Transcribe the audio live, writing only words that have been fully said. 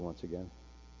Once again.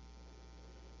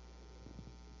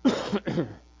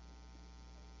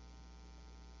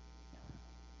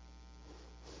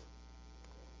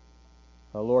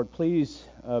 Lord, please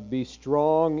be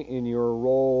strong in your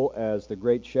role as the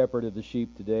great shepherd of the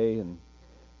sheep today, and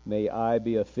may I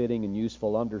be a fitting and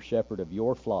useful under-shepherd of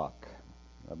your flock.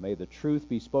 May the truth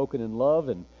be spoken in love,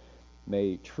 and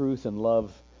may truth and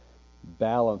love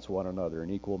balance one another in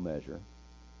equal measure.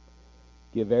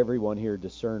 Give everyone here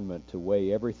discernment to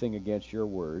weigh everything against your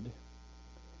word,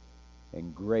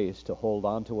 and grace to hold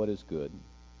on to what is good.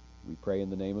 We pray in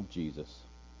the name of Jesus.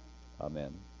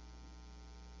 Amen.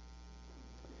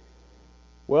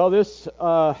 Well, this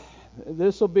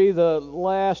will be the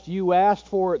last You Asked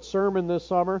For It sermon this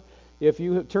summer. If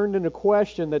you have turned in a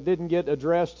question that didn't get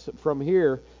addressed from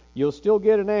here, you'll still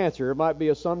get an answer. It might be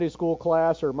a Sunday school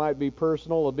class, or it might be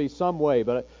personal. It'll be some way,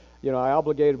 but I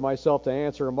obligated myself to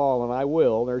answer them all, and I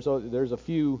will. There's a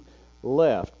few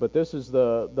left, but this is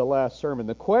the last sermon.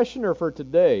 The questioner for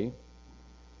today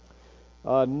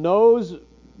knows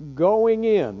going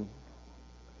in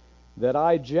that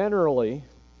I generally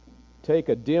take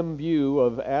a dim view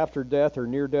of after-death or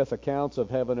near-death accounts of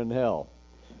heaven and hell.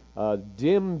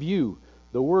 Dim view.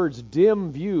 The words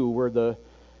dim view were the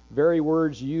very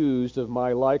words used of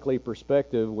my likely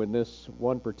perspective when this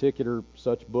one particular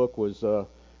such book was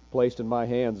placed in my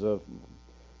hands a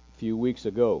few weeks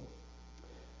ago.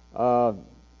 A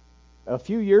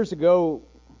few years ago,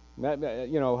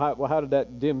 how did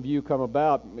that dim view come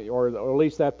about, or at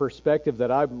least that perspective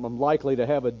that I'm likely to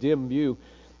have a dim view?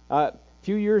 A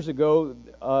few years ago,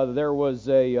 there was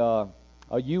a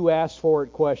You Asked For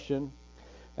It question,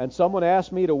 and someone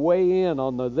asked me to weigh in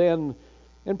on the then,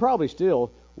 and probably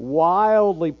still,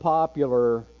 wildly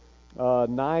popular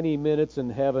 90 Minutes in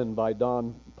Heaven by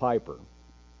Don Piper.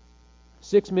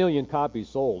 6 million copies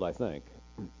sold, I think.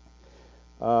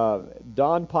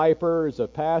 Don Piper is a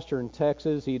pastor in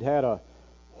Texas. He'd had a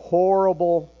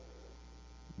horrible,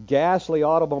 ghastly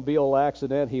automobile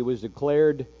accident. He was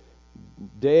declared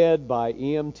dead by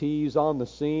EMTs on the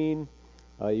scene.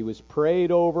 He was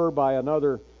prayed over by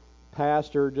another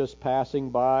pastor just passing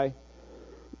by.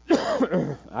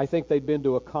 I think they'd been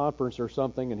to a conference or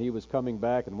something, and he was coming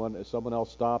back, and someone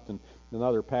else stopped, and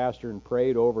another pastor and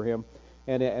prayed over him.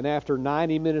 And after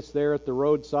 90 minutes there at the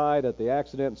roadside at the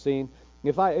accident scene,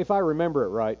 if I remember it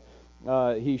right,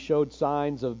 he showed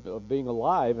signs of being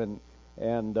alive and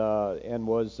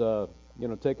was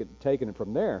taken it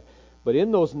from there. But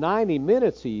in those 90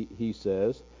 minutes, he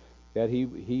says that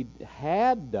he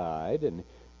had died, and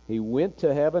he went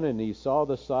to heaven, and he saw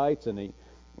the sights, and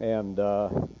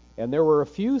there were a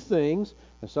few things.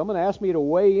 And someone asked me to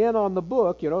weigh in on the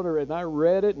book, and I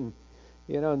read it, and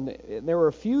there were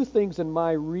a few things in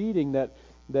my reading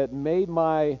that made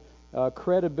my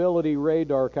credibility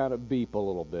radar kind of beep a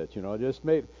little bit.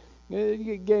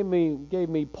 It gave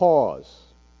me pause.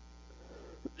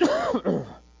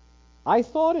 I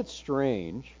thought it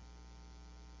strange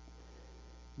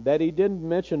that he didn't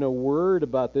mention a word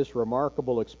about this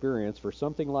remarkable experience for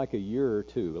something like a year or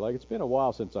two. Like, it's been a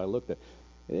while since I looked at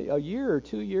it. A year or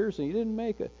 2 years, and he didn't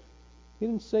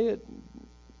say it.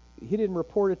 He didn't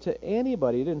report it to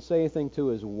anybody. He didn't say anything to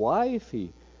his wife.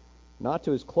 Not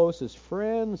to his closest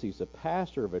friends. He's a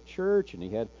pastor of a church, and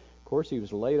of course, he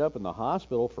was laid up in the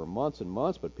hospital for months and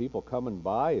months, but people coming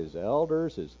by, his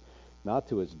elders, not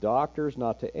to his doctors,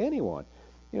 not to anyone.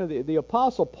 The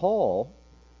Apostle Paul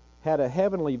had a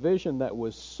heavenly vision that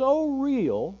was so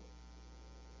real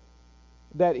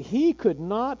that he could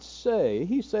not say.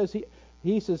 He says,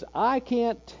 I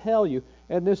can't tell you.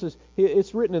 And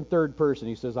it's written in third person.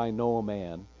 He says, I know a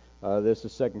man. This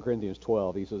is 2 Corinthians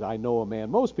 12. He says, I know a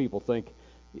man. Most people think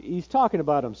he's talking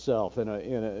about himself.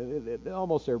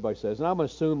 Almost everybody says, and I'm going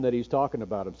to assume that he's talking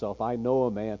about himself. I know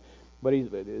a man.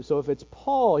 So if it's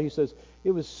Paul, he says,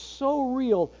 it was so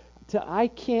real, I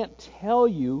can't tell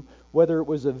you whether it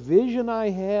was a vision I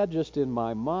had just in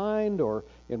my mind or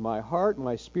in my heart and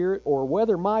my spirit, or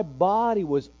whether my body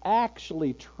was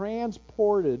actually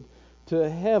transported to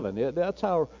heaven. That's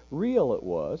how real it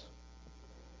was.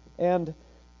 And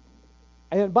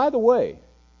by the way,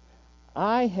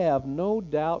 I have no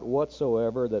doubt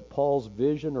whatsoever that Paul's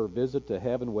vision or visit to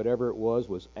heaven, whatever it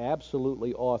was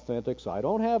absolutely authentic, so I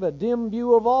don't have a dim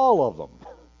view of all of them,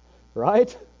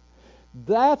 right?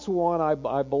 That's one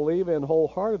I believe in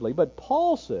wholeheartedly. But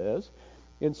Paul says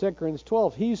in 2 Corinthians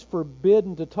 12, he's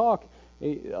forbidden to talk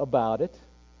about it,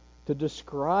 to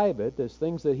describe it. There's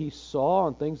things that he saw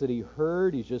and things that he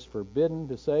heard. He's just forbidden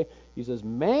to say. He says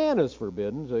man is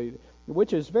forbidden,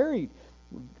 which is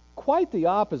quite the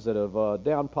opposite of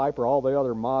Don Piper, all the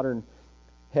other modern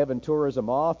heaven tourism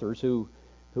authors who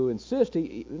who insist.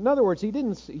 In other words, he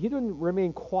didn't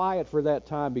remain quiet for that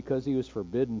time because he was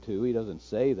forbidden to. He doesn't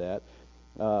say that.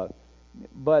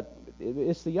 But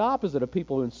it's the opposite of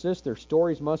people who insist their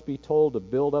stories must be told to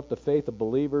build up the faith of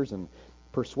believers and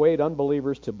persuade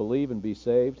unbelievers to believe and be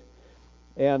saved.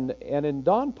 And in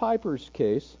Don Piper's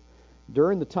case,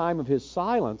 during the time of his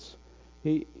silence,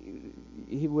 he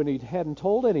when he hadn't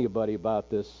told anybody about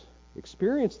this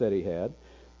experience that he had,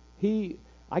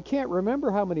 I can't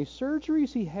remember how many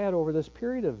surgeries he had over this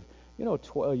period of,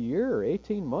 a year or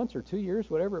 18 months or 2 years,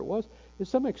 whatever it was. It's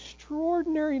some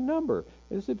extraordinary number.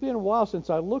 It's been a while since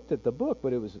I looked at the book,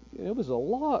 but it was a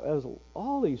lot. It was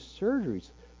all these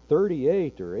surgeries,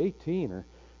 38 or 18,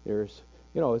 or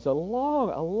it's a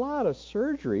lot of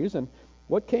surgeries. And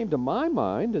what came to my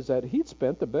mind is that he'd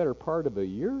spent the better part of a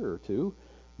year or two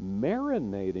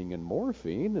marinating in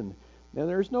morphine, and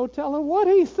there's no telling what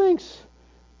he thinks.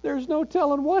 There's no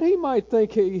telling what he might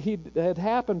think he had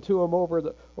happened to him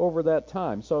over that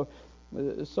time. So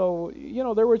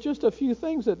there was just a few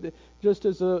things that just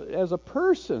as a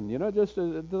person,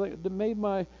 that made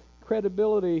my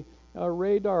credibility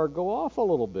radar go off a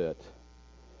little bit.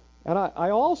 And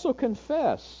I also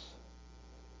confess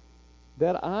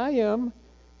that I am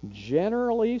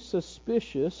generally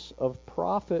suspicious of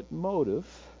profit motive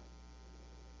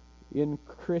in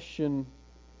Christian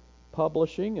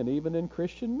publishing and even in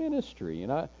Christian ministry.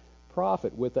 And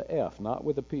profit with a F, not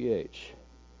with a PH.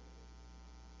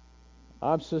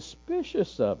 I'm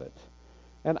suspicious of it.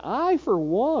 And I, for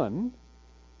one,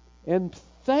 am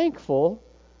thankful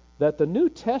that the New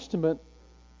Testament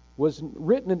was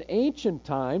written in ancient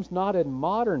times, not in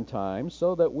modern times,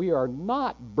 so that we are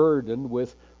not burdened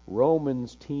with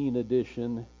Romans teen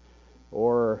edition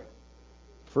or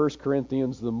 1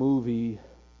 Corinthians the movie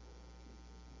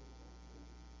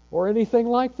or anything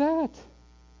like that.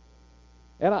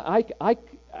 And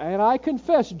I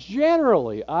confess,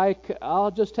 generally,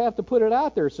 I'll just have to put it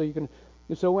out there so you can.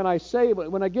 So when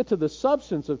I get to the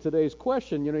substance of today's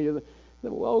question,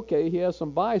 well, okay, he has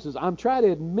some biases. I'm trying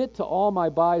to admit to all my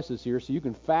biases here so you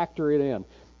can factor it in.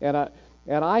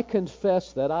 And I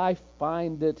confess that I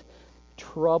find it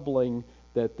troubling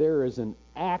that there is an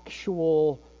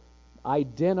actual,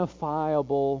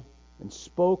 identifiable, and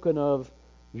spoken of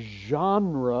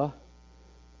genre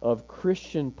of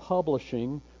Christian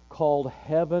publishing called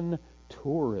heaven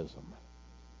tourism.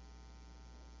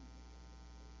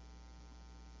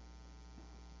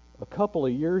 A couple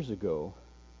of years ago,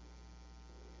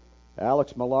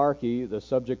 Alex Malarkey, the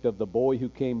subject of The Boy Who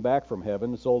Came Back from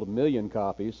Heaven, sold 1 million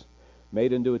copies,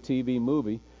 made into a TV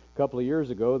movie. A couple of years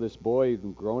ago, this boy,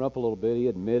 grown up a little bit, he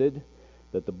admitted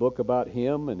that the book about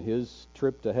him and his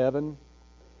trip to heaven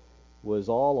was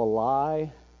all a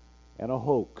lie and a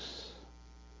hoax.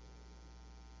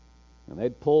 And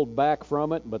they'd pulled back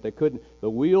from it, but they couldn't. The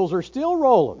wheels are still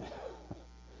rolling.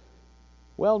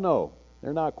 Well, no,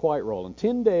 they're not quite rolling.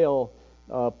 Tyndale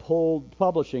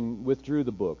publishing withdrew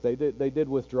the book. They did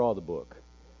withdraw the book,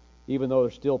 even though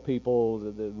there's still people.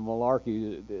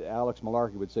 Alex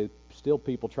Malarkey would say, still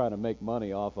people trying to make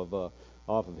money off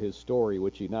of his story,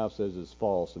 which he now says is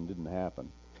false and didn't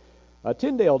happen.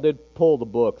 Tyndale did pull the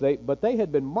book, but they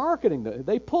had been marketing it.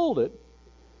 They pulled it,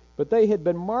 but they had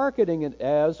been marketing it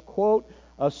as, quote,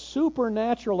 a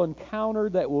supernatural encounter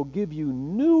that will give you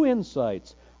new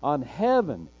insights on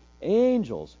heaven,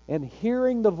 angels, and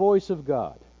hearing the voice of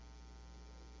God.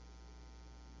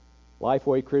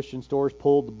 Lifeway Christian Stores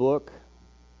pulled the book.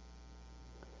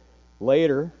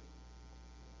 Later,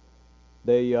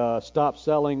 they stopped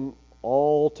selling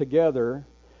altogether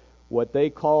what they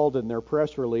called in their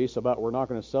press release about we're not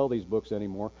going to sell these books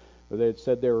anymore. They had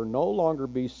said they would no longer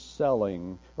be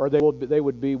selling, or they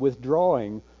would be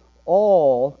withdrawing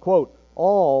all, quote,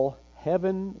 all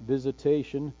heaven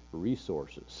visitation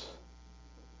resources.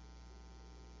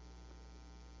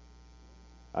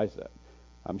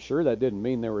 I'm sure that didn't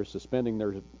mean they were suspending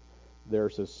their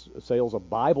sales of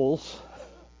Bibles,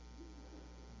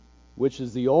 which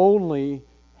is the only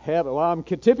heaven. Well, I'm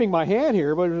tipping my hand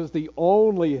here, but it is the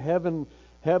only heaven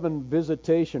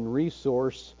visitation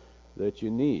resource that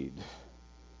you need,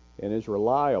 and is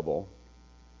reliable.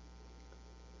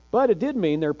 But it did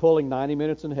mean they're pulling 90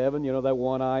 Minutes in Heaven. That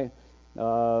one I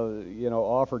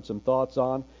offered some thoughts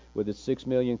on, with its 6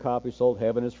 million copies sold.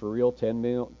 Heaven is for Real, 10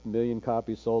 million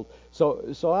copies sold.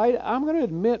 So I'm going to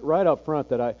admit right up front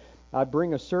that I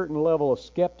bring a certain level of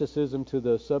skepticism to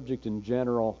the subject in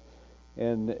general,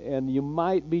 and you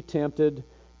might be tempted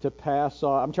to pass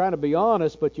off. I'm trying to be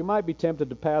honest, but you might be tempted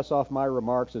to pass off my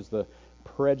remarks as the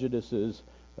prejudices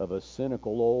of a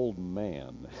cynical old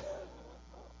man.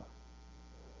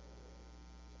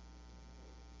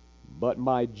 But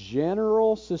my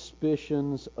general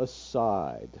suspicions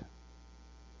aside,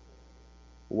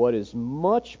 what is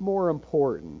much more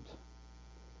important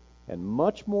and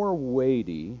much more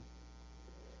weighty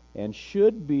and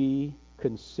should be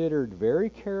considered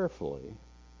very carefully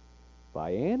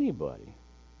by anybody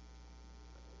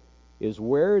is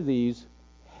where these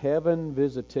heaven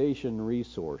visitation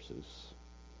resources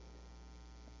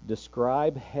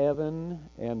describe heaven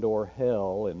and or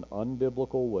hell in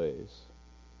unbiblical ways,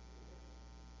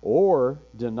 or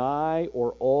deny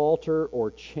or alter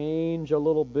or change a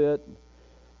little bit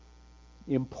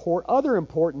other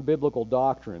important biblical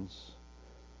doctrines,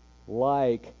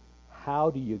 like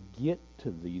how do you get to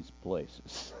these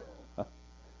places?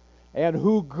 And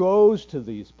who goes to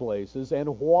these places,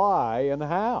 and why, and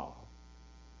how?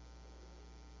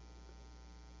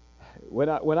 When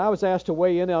I was asked to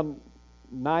weigh in on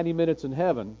 90 Minutes in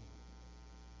Heaven,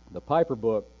 the Piper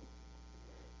book,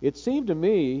 it seemed to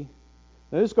me,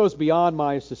 now this goes beyond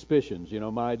my suspicions,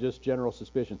 my just general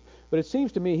suspicions, but it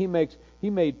seems to me he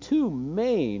made two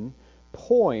main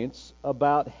points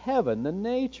about heaven, the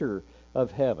nature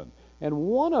of heaven. And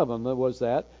one of them was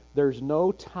that there's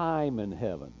no time in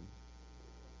heaven.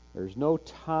 There's no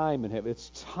time in heaven.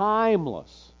 It's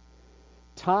timeless.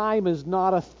 Time is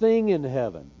not a thing in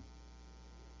heaven.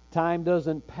 Time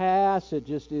doesn't pass. It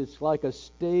just is like a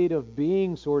state of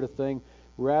being sort of thing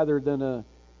rather than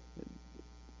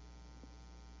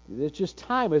it's just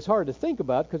time. It's hard to think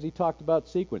about because he talked about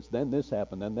sequence. Then this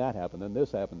happened, then that happened, then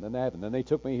this happened, then that happened. Then they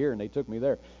took me here and they took me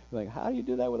there. I'm like, how do you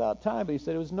do that without time? But he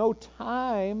said it was no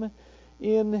time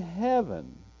in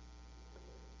heaven.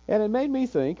 And it made me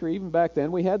think, or even back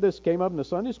then, we had this, came up in the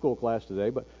Sunday school class today,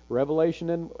 but Revelation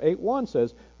 8:1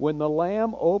 says, when the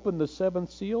Lamb opened the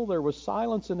seventh seal, there was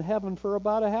silence in heaven for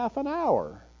about a half an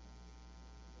hour.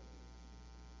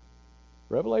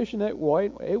 Revelation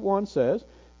 8:1 says,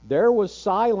 there was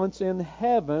silence in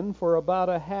heaven for about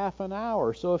a half an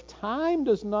hour. So if time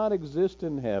does not exist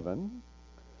in heaven,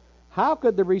 how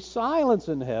could there be silence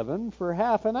in heaven for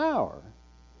half an hour?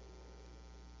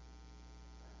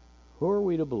 Who are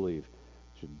we to believe?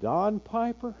 Should Don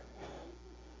Piper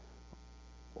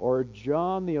or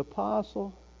John the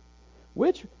Apostle?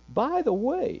 Which, by the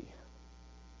way,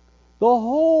 the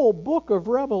whole book of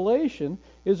Revelation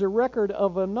is a record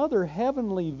of another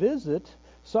heavenly visit.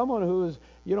 Someone who is,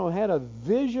 had a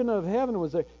vision of heaven,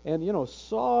 was there, and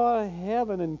saw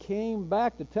heaven and came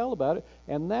back to tell about it.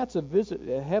 And that's a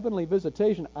heavenly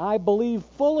visitation I believe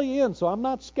fully in. So I'm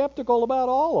not skeptical about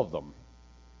all of them.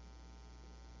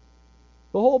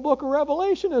 The whole book of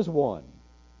Revelation is one.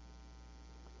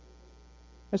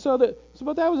 And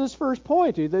but that was his first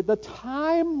point, the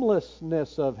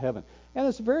timelessness of heaven. And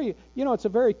it's it's a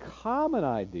very common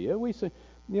idea. We say,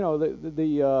 we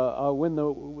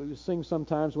sing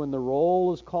sometimes when the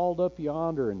roll is called up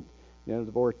yonder, and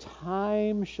or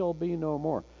time shall be no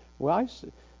more. Well,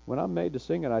 when I'm made to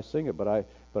sing it, I sing it, but I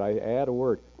add a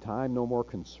word: time no more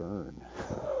concern.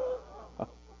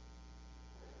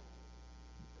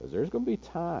 Because there's going to be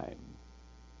time.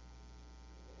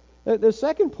 The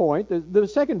second point, the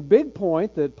second big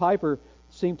point that Piper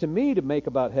seemed to me to make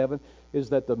about heaven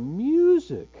is that the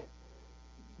music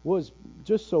was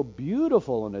just so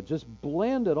beautiful, and it just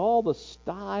blended all the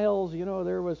styles.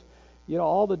 There was,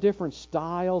 all the different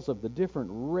styles of the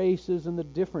different races and the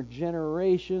different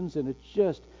generations, and it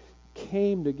just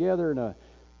came together in a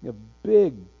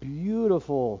big,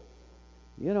 beautiful.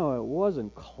 It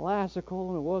wasn't classical,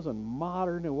 and it wasn't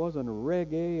modern, it wasn't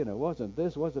reggae, and it wasn't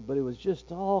this, but it was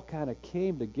just all kind of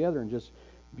came together in just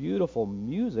beautiful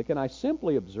music. And I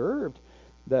simply observed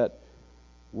that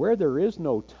where there is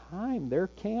no time, there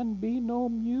can be no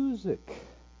music.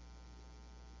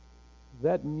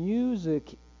 That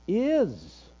music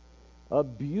is a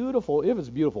beautiful, if it's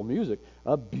beautiful music,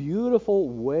 a beautiful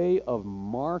way of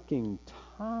marking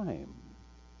time.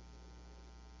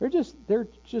 They're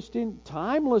just in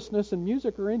timelessness and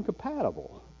music are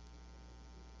incompatible.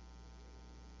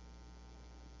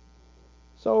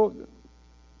 So,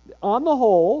 on the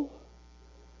whole,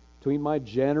 between my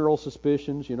general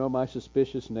suspicions, my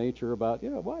suspicious nature about,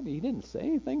 what, he didn't say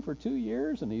anything for 2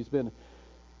 years, and he's been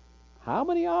how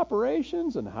many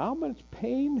operations and how much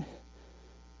pain,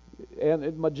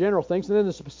 and my general things, and then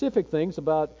the specific things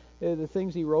about the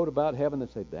things he wrote about heaven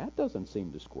that say, that doesn't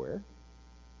seem to square.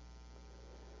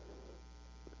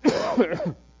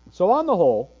 So on the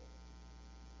whole,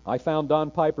 I found Don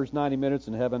Piper's 90 Minutes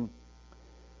in Heaven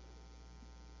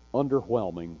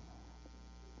underwhelming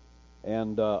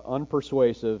and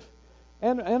unpersuasive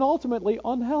and ultimately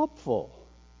unhelpful.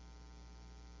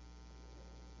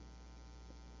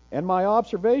 And my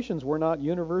observations were not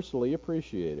universally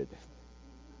appreciated.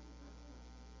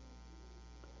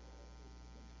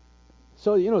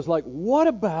 So, it's like, what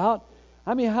about,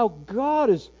 how God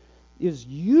is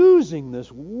using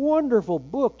this wonderful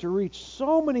book to reach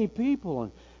so many people,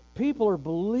 and people are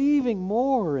believing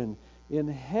more in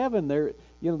heaven.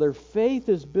 Their faith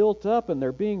is built up and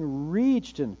they're being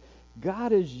reached, and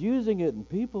God is using it, and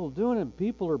people are doing it, and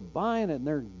people are buying it, and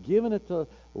they're giving it to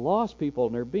lost people,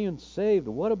 and they're being saved.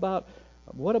 What about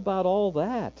all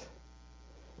that?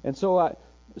 And so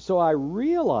I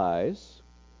realize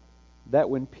that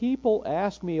when people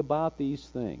ask me about these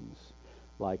things,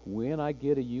 like when I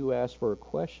get you ask for a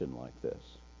question like this,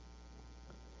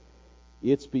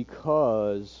 it's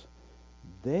because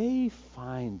they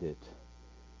find it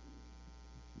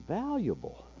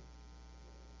valuable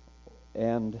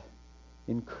and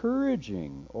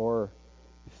encouraging or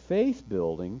faith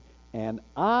building, and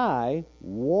I'm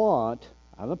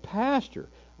a pastor,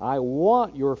 I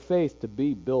want your faith to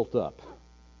be built up.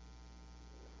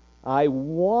 I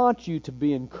want you to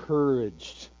be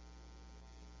encouraged.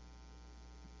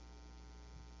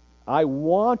 I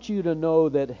want you to know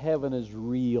that heaven is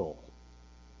real.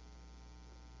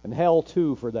 And hell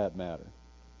too, for that matter.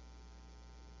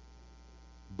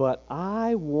 But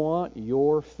I want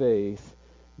your faith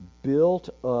built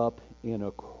up in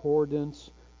accordance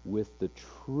with the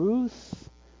truth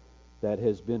that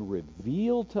has been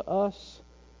revealed to us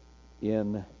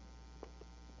in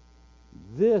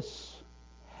this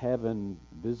heaven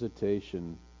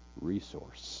visitation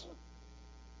resource.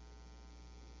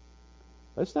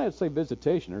 Let's not say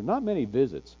visitation. There are not many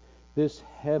visits. This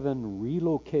heaven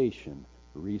relocation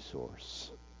resource.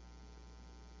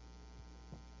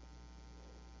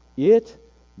 It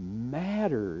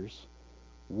matters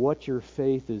what your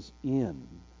faith is in.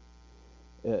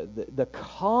 The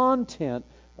content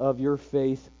of your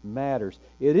faith matters.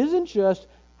 It isn't just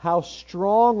how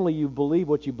strongly you believe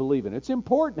what you believe in. It's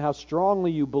important how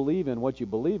strongly you believe in what you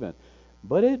believe in.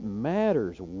 But it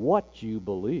matters what you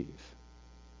believe.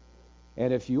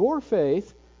 And if your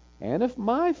faith, and if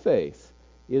my faith,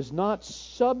 is not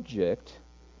subject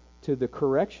to the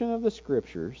correction of the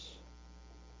Scriptures,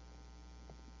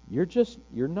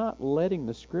 you're not letting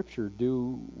the Scripture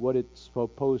do what it's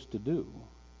supposed to do.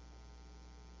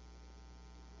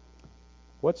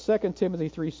 What's 2 Timothy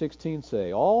 3:16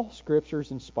 say? All Scriptures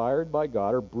inspired by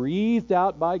God, are breathed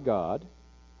out by God,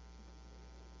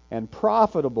 and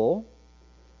profitable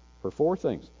for four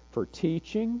things: for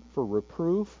teaching, for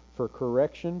reproof, for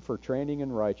correction, for training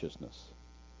in righteousness.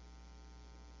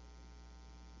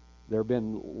 There have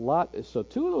been so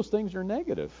two of those things are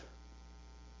negative.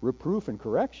 Reproof and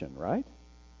correction, right?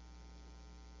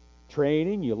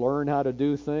 Training, you learn how to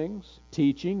do things.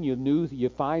 Teaching, you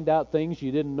find out things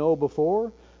you didn't know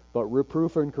before. But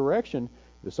reproof and correction,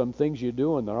 there's some things you're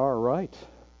doing that aren't right.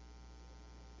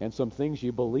 And some things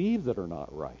you believe that are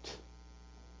not right.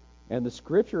 And the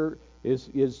Scripture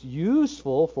is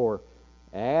useful for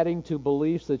adding to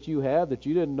beliefs that you have that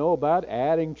you didn't know about,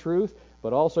 adding truth,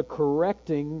 but also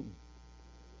correcting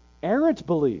errant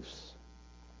beliefs.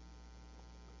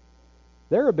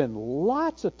 There have been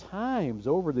lots of times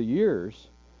over the years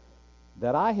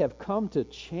that I have come to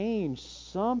change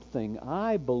something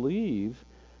I believe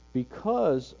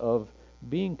because of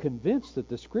being convinced that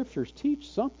the Scriptures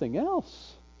teach something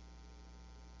else.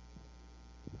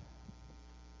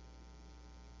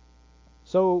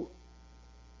 So,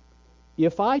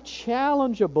 if I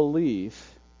challenge a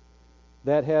belief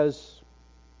that has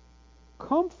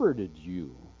comforted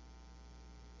you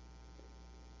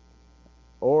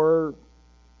or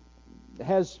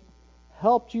has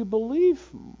helped you believe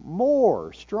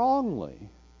more strongly,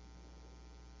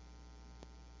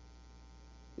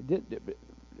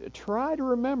 try to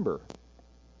remember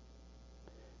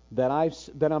that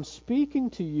I'm speaking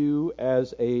to you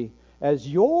as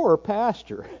your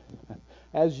pastor,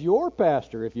 as your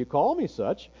pastor. If you call me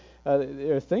such,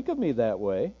 think of me that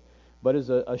way. But as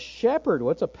a shepherd,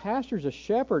 what's a pastor? Is a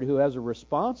shepherd who has a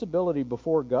responsibility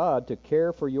before God to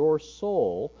care for your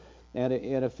soul. And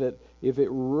if it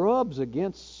rubs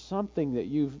against something that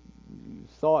you've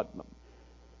thought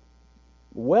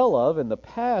well of in the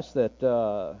past,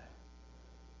 that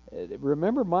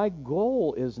remember, my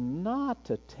goal is not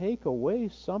to take away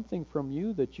something from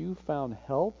you that you found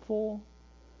helpful,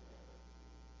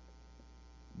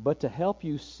 but to help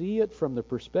you see it from the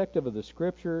perspective of the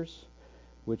Scriptures,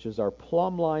 which is our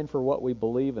plumb line for what we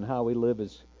believe and how we live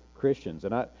as Christians.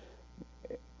 And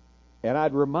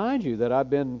I'd remind you that I've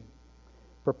been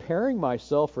preparing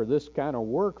myself for this kind of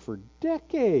work for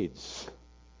decades.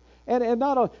 And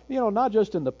not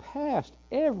just in the past.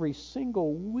 Every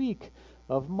single week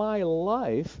of my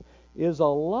life is a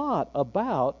lot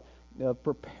about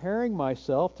preparing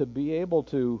myself to be able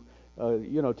to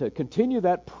to continue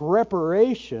that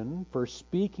preparation for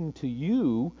speaking to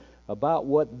you about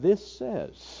what this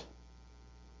says.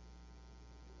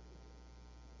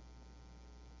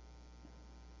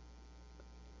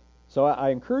 So I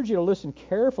encourage you to listen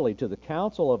carefully to the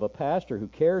counsel of a pastor who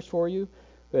cares for you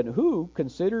and who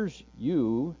considers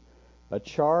you a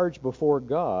charge before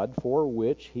God for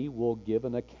which he will give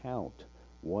an account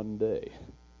one day.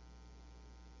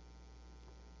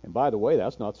 And by the way,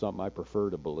 that's not something I prefer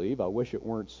to believe. I wish it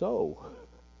weren't so.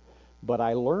 But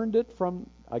I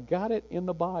got it in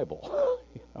the Bible.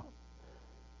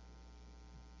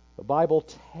 The Bible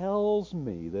tells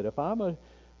me that if I'm a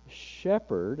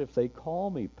shepherd, if they call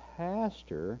me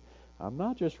pastor, I'm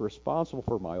not just responsible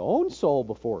for my own soul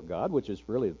before God, which is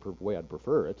really the way I'd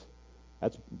prefer it.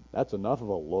 That's enough of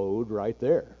a load right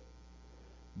there.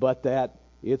 But that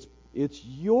it's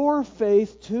your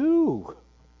faith too.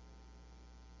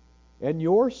 And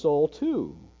your soul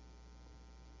too.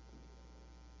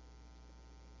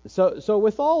 So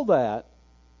with all that,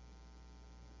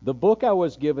 the book I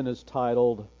was given is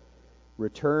titled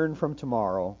Return from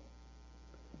Tomorrow.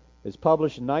 It's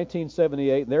published in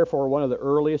 1978, and therefore one of the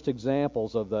earliest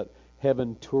examples of that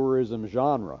heaven tourism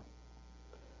genre.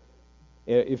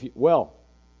 One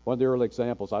of the early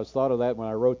examples. I thought of that when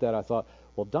I wrote that. I thought,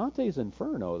 well, Dante's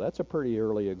Inferno, that's a pretty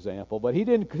early example, but he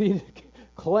didn't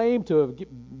claim to have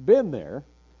been there.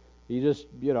 He just,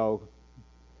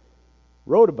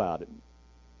 wrote about it,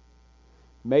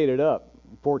 made it up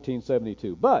in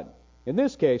 1472. But in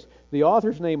this case, the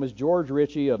author's name is George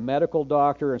Ritchie, a medical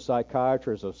doctor and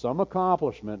psychiatrist of some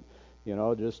accomplishment.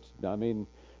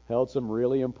 Held some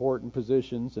really important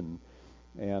positions and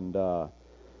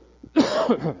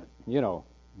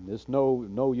just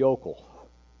no yokel.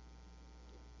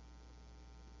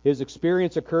 His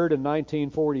experience occurred in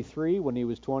 1943 when he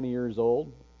was 20 years old.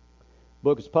 The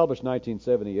book was published in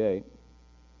 1978.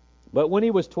 But when he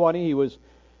was 20,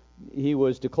 he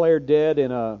was declared dead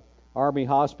in a Army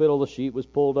hospital. The sheet was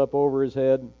pulled up over his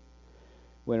head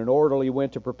when an orderly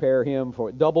went to prepare him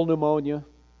for double pneumonia.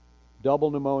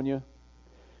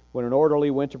 When an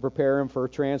orderly went to prepare him for a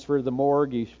transfer to the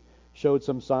morgue, he showed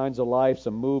some signs of life,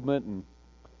 some movement,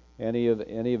 and he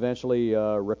eventually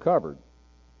recovered.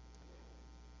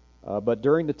 But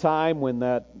during the time when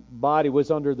that body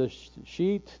was under the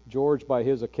sheet, George, by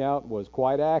his account, was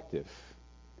quite active.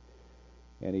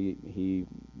 And he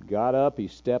got up, he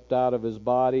stepped out of his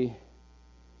body,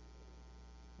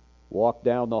 walked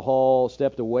down the hall,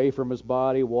 stepped away from his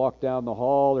body, walked down the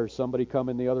hall. There's somebody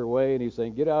coming the other way, and he's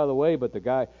saying, "Get out of the way," but the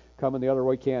guy coming the other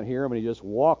way can't hear him, and he just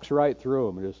walks right through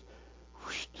him, just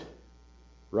whoosh,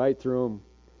 right through him.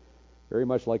 Very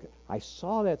much like, I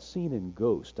saw that scene in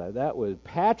Ghost. That was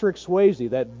Patrick Swayze.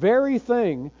 That very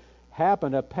thing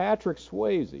happened to Patrick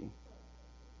Swayze.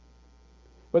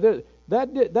 But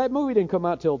that movie didn't come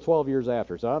out till 12 years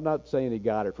after, so I'm not saying he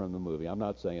got it from the movie. I'm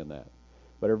not saying that.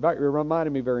 But it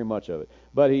reminded me very much of it.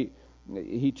 But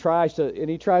he tries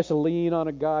to lean on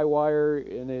a guy wire,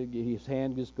 and his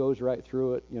hand just goes right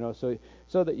through it.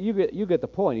 So that you get the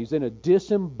point. He's in a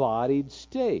disembodied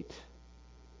state.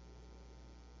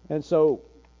 And so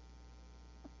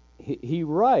he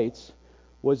writes,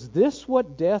 was this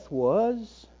what death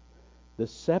was? The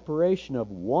separation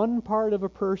of one part of a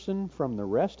person from the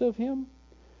rest of him?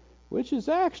 Which is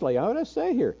actually, I want to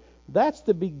say here, that's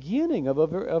the beginning of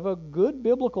a good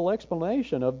biblical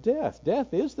explanation of death.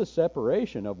 Death is the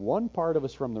separation of one part of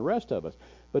us from the rest of us.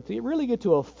 But to really get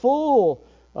to a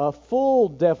full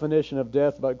definition of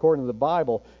death, according to the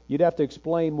Bible, you'd have to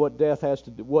explain what death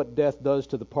does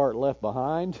to the part left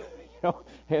behind,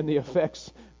 and the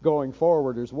effects going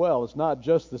forward as well. It's not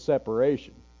just the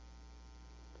separation.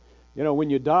 When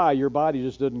you die, your body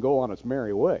just doesn't go on its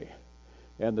merry way,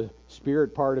 and the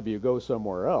spirit part of you goes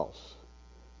somewhere else.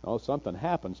 No, something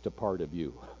happens to part of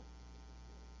you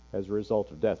as a result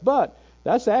of death. But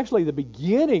that's actually the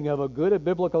beginning of a good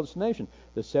biblical explanation,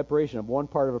 the separation of one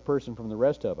part of a person from the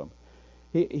rest of them.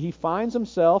 He finds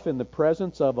himself in the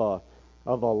presence of a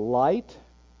light,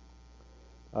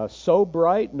 so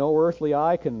bright no earthly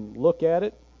eye can look at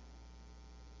it,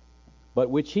 but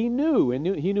which he knew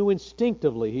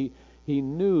instinctively. He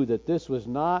knew that this was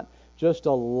not just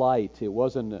a light. It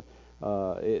wasn't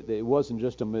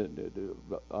just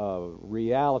a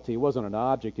reality. It wasn't an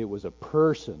object. It was a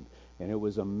person, and it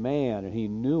was a man. And he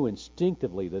knew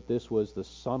instinctively that this was the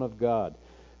Son of God,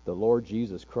 the Lord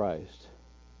Jesus Christ.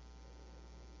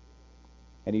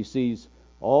 And he sees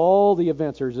all the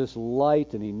events. There's this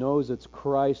light, and he knows it's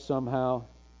Christ somehow.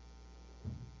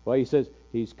 Well, he says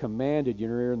he's commanded.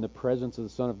 You're in the presence of the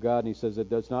Son of God, and he says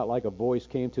that it's not like a voice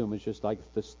came to him. It's just like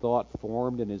this thought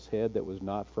formed in his head that was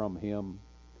not from him.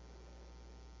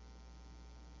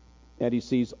 And he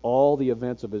sees all the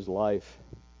events of his life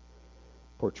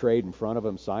portrayed in front of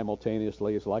him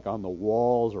simultaneously. It's like on the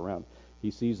walls around.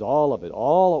 He sees all of it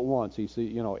all at once. He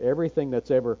sees, everything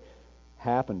that's ever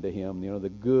happened to him, the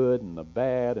good and the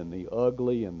bad and the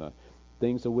ugly and the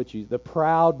things of which the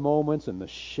proud moments and the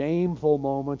shameful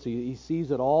moments. He sees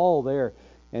it all there,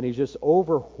 and he's just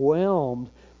overwhelmed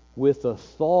with the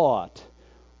thought,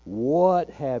 what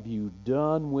have you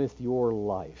done with your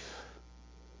life?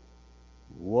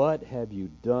 What have you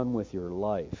done with your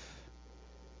life?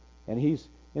 And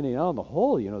on the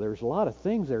whole, there's a lot of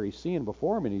things there he's seeing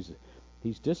before him, and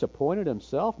he's disappointed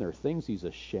himself, and there are things he's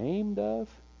ashamed of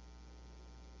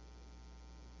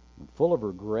and full of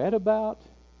regret about.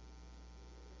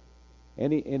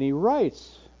 And he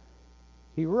writes,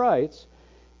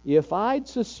 if I'd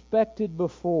suspected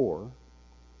before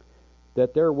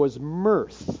that there was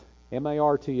mirth,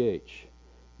 M-A-R-T-H,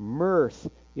 mirth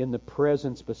in the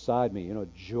presence beside me,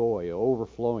 joy,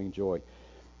 overflowing joy.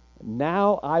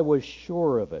 Now I was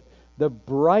sure of it. The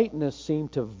brightness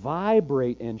seemed to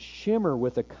vibrate and shimmer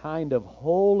with a kind of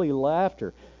holy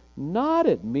laughter, not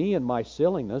at me and my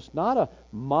silliness, not a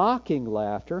mocking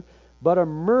laughter, but a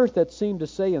mirth that seemed to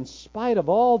say, in spite of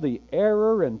all the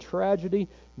error and tragedy,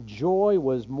 joy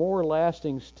was more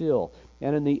lasting still.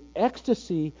 And in the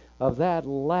ecstasy of that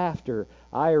laughter,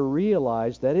 I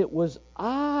realized that it was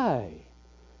I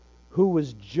who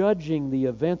was judging the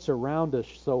events around us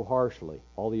so harshly,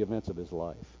 all the events of his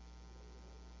life.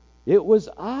 It was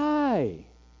I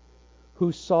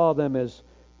who saw them as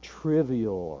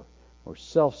trivial or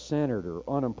self-centered or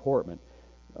unimportant.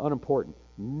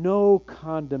 No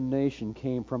condemnation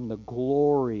came from the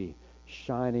glory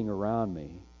shining around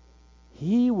me.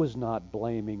 He was not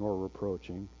blaming or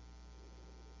reproaching.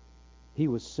 He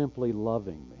was simply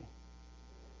loving me.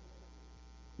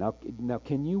 Now,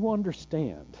 can you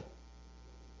understand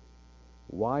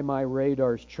why my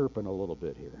radar's chirping a little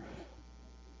bit here?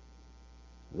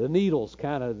 The needle's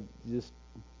kind of just,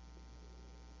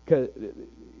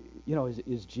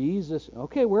 is Jesus,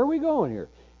 okay, where are we going here?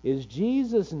 Is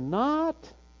Jesus not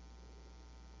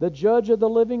the judge of the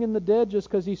living and the dead just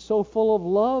because he's so full of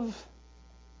love?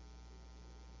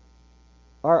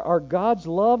 Are God's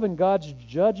love and God's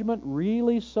judgment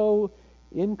really so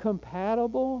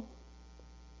incompatible?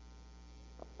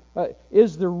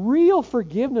 Is the real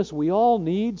forgiveness we all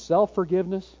need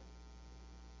self-forgiveness?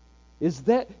 Is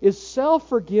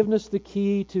self-forgiveness the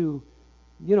key to,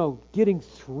 getting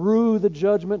through the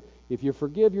judgment? If you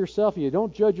forgive yourself and you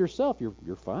don't judge yourself,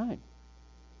 you're fine.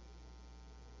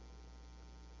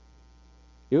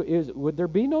 Would there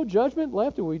be no judgment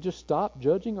left if we just stop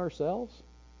judging ourselves?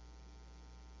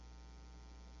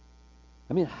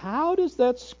 I mean, how does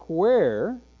that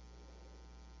square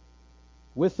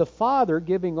with the Father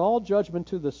giving all judgment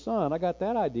to the Son? I got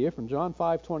that idea from John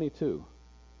 5:22.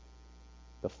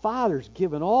 The Father's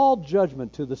given all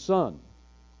judgment to the Son.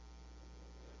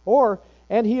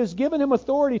 And He has given Him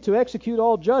authority to execute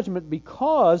all judgment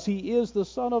because He is the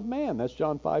Son of Man. That's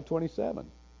John 5:27.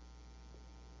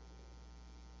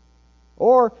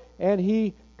 And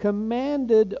He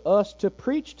commanded us to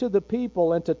preach to the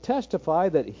people and to testify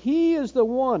that He is the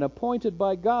one appointed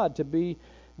by God to be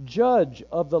judge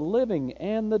of the living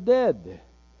and the dead.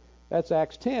 That's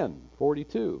Acts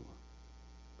 10:42.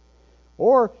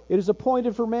 Or it is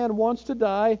appointed for man once to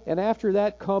die, and after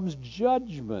that comes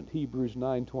judgment, Hebrews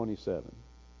 9:27.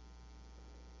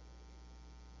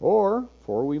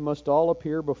 For we must all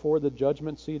appear before the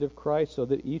judgment seat of Christ, so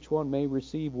that each one may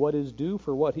receive what is due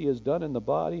for what he has done in the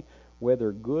body,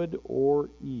 whether good or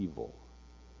evil.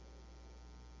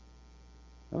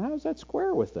 Now, how does that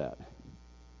square with that?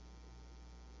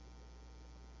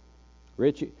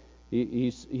 Rich,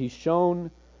 he's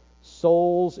shown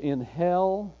souls in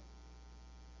hell,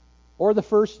 or the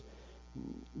first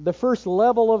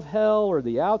level of hell, or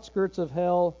the outskirts of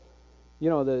hell.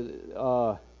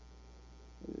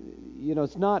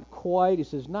 It's not quite. He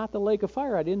says, not the lake of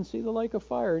fire. I didn't see the lake of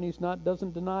fire, and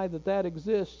doesn't deny that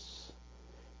exists.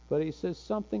 But he says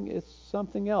it's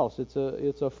something else.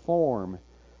 It's a form,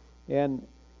 and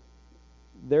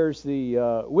there's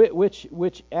the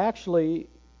which actually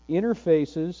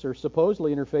interfaces, or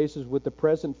supposedly interfaces, with the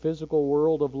present physical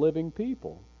world of living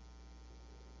people.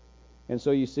 And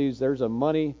so you see, there's a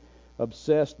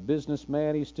money-obsessed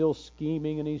businessman. He's still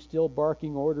scheming and he's still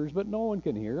barking orders, but no one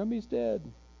can hear him. He's dead.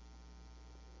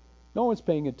 No one's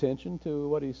paying attention to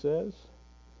what he says.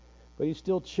 But he's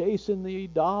still chasing the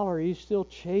dollar. He's still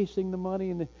chasing the money,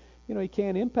 and he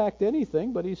can't impact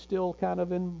anything, but he's still kind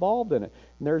of involved in it.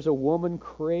 And there's a woman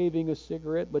craving a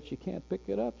cigarette, but she can't pick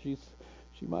it up. She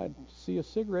might see a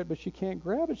cigarette, but she can't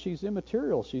grab it. She's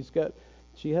immaterial.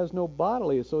 She has no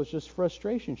bodily, so it's just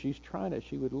frustration. She's trying to.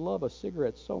 She would love a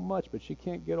cigarette so much, but she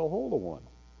can't get a hold of one.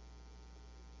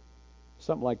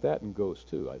 Something like that in Ghost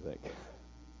too, I think.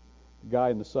 The guy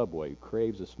in the subway who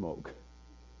craves a smoke.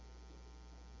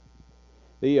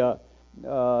 But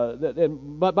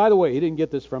by the way, he didn't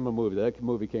get this from a movie. That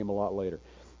movie came a lot later.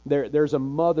 There's a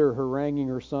mother haranguing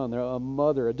her son.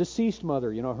 A deceased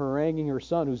mother, haranguing her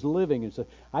son who's living, and says,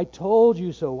 "I told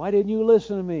you so. Why didn't you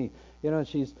listen to me?"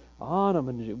 She's on him,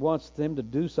 and she wants him to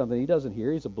do something. He doesn't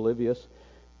hear. He's oblivious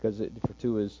because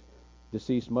to his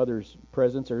deceased mother's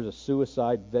presence, there's a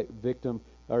suicide victim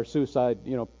or suicide,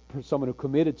 someone who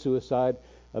committed suicide,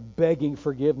 begging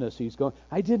forgiveness. He's going,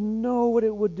 "I didn't know what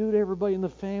it would do to everybody in the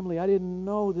family. I didn't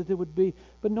know that it would be,"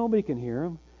 but nobody can hear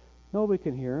him. Nobody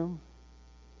can hear him.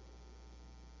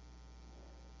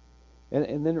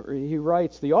 And then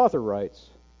the author writes,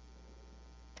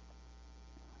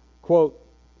 quote,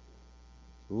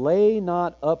 "Lay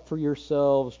not up for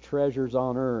yourselves treasures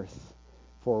on earth,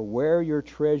 for where your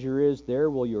treasure is, there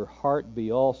will your heart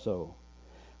be also."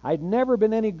 I'd never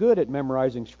been any good at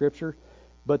memorizing Scripture,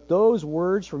 but those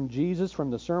words from Jesus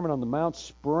from the Sermon on the Mount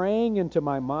sprang into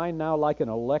my mind now like an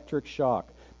electric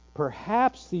shock.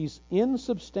 Perhaps these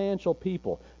insubstantial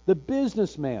people, the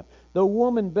businessman, the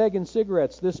woman begging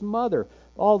cigarettes, this mother,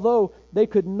 although they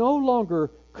could no longer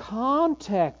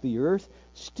contact the earth,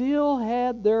 still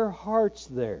had their hearts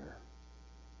there.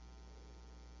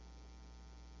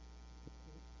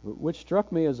 Which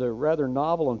struck me as a rather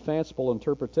novel and fanciful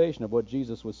interpretation of what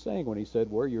Jesus was saying when he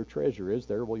said, "Where your treasure is,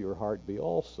 there will your heart be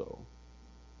also."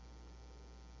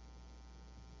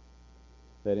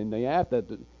 That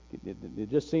it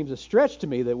just seems a stretch to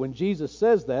me that when Jesus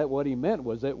says that, what he meant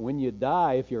was that when you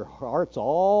die, if your heart's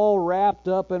all wrapped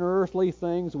up in earthly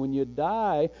things, when you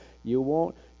die, you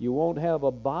won't have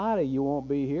a body, you won't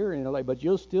be here, but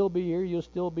you'll still be here, you'll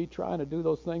still be trying to do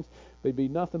those things, but it'd be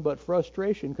nothing but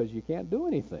frustration because you can't do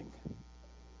anything.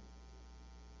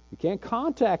 You can't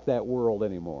contact that world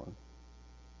anymore.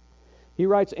 He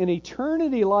writes, "An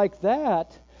eternity like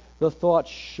that, the thought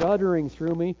shuddering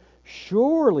through me,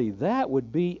 surely that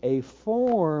would be a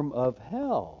form of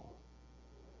hell."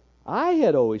 I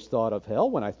had always thought of hell,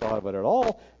 when I thought of it at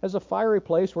all, as a fiery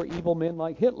place where evil men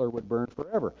like Hitler would burn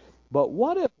forever. But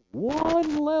what if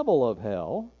one level of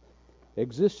hell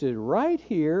existed right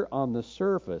here on the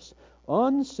surface,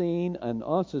 unseen and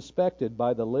unsuspected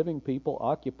by the living people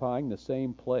occupying the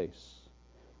same place?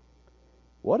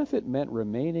 What if it meant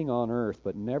remaining on earth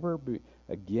but never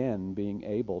again being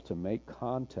able to make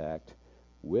contact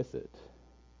with it?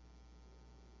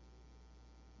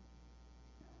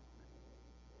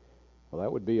 Well,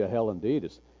 that would be a hell indeed.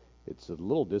 It's a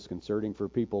little disconcerting for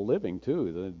people living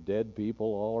too. The dead people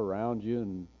all around you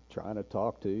and trying to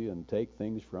talk to you and take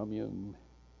things from you. And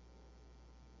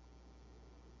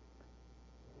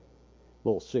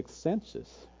little sixth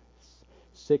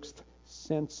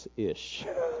sense-ish.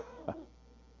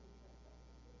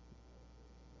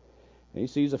 He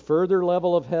sees a further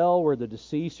level of hell where the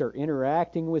deceased are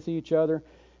interacting with each other,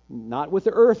 not with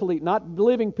the earthly, not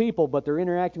living people, but they're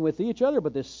interacting with each other,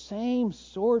 but the same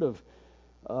sort of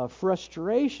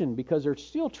frustration because they're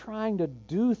still trying to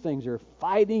do things. They're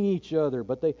fighting each other,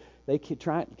 but they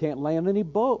can't land any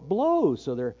blows,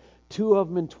 so they're two of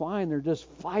them entwined. They're just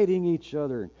fighting each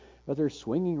other. But they're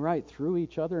swinging right through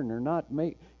each other, and they're not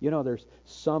there's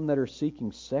some that are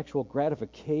seeking sexual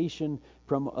gratification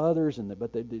from others,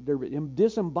 but they're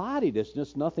disembodied. It's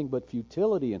just nothing but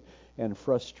futility and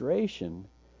frustration.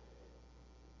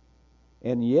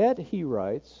 And yet, he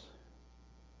writes,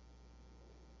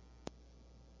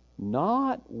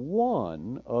 not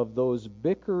one of those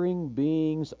bickering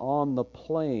beings on the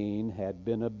plain had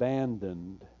been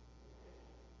abandoned.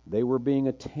 They were being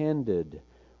attended,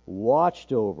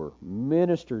 watched over,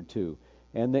 ministered to,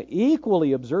 and the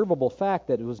equally observable fact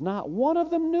that it was not one of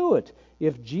them knew it.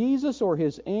 If Jesus or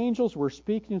his angels were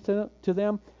speaking to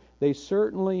them, they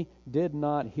certainly did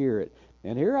not hear it.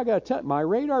 And here I got to tell you, my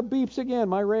radar beeps again.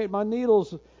 My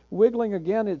needle's wiggling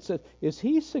again. It says, is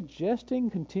he suggesting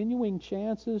continuing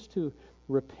chances to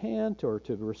repent or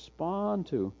to respond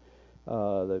to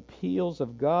the appeals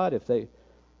of God if they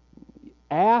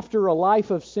after a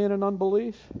life of sin and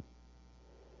unbelief?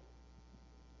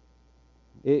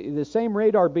 The same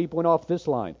radar beep went off this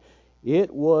line.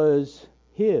 It was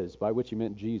his, by which he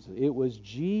meant Jesus. It was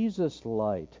Jesus'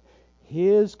 light,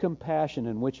 his compassion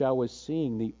in which I was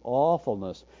seeing the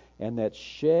awfulness, and that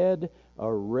shed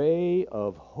a ray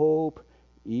of hope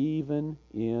even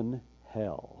in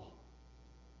hell.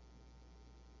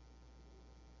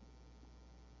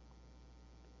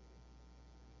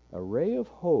 A ray of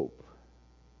hope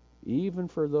even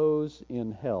for those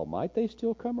in hell. Might they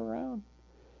still come around?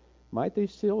 Might they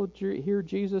still hear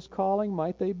Jesus calling?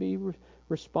 Might they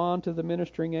respond to the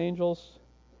ministering angels?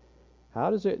 How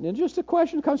does it, and just a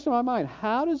question comes to my mind,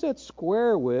 how does that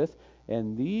square with,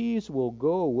 and these will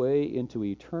go away into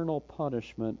eternal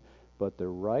punishment, but the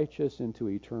righteous into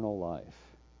eternal life?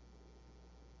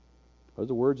 Those are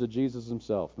the words of Jesus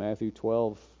himself, Matthew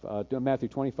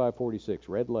 25:46,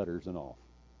 red letters and all.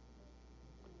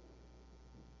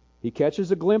 He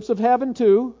catches a glimpse of heaven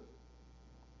too,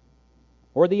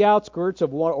 or the outskirts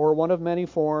of one of many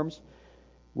forms,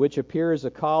 which appear as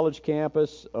a college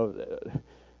campus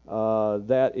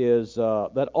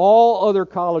that all other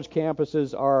college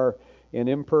campuses are an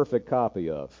imperfect copy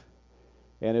of.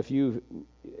 And if you've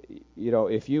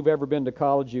ever been to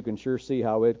college, you can sure see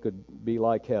how it could be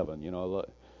like heaven.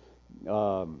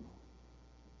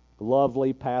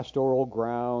 Lovely pastoral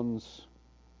grounds,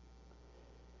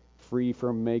 free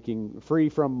from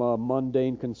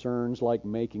mundane concerns like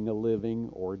making a living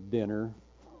or dinner.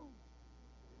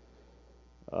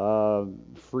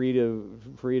 Free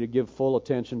to give full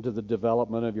attention to the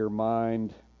development of your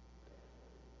mind.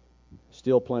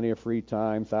 Still plenty of free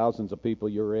time. Thousands of people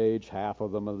your age, half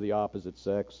of them of the opposite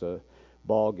sex.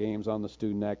 Ball games on the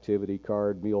student activity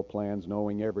card, meal plans,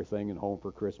 knowing everything, and home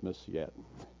for Christmas yet.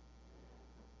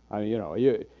 I mean,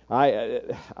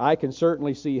 I can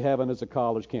certainly see heaven as a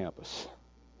college campus.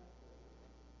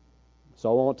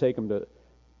 So I won't take them to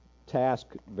task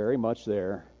very much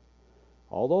there.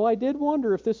 Although I did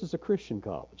wonder if this is a Christian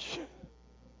college.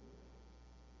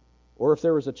 Or if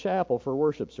there was a chapel for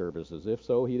worship services. If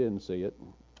so, he didn't see it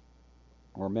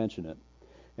or mention it.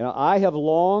 Now, I have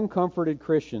long comforted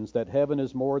Christians that heaven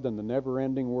is more than the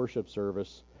never-ending worship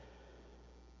service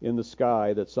in the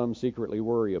sky that some secretly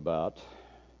worry about.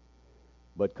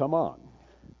 But come on,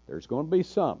 there's going to be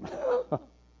some.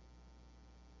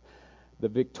 The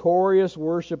victorious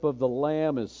worship of the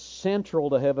Lamb is central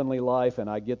to heavenly life, and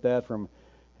I get that from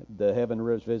the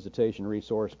Heaven Visitation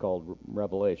resource called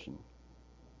Revelation.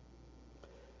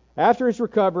 After his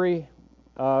recovery,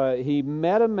 he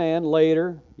met a man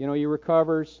later. He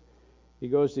recovers. He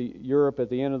goes to Europe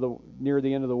near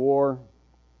the end of the war,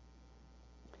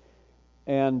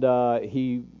 and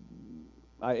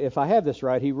if I have this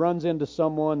right, he runs into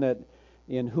someone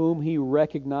in whom he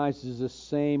recognizes the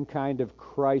same kind of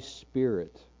Christ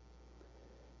spirit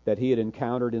that he had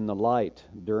encountered in the light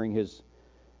during his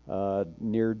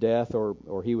near death,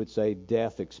 or he would say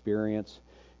death experience.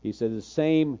 He said the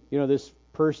same, this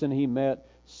person he met,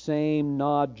 same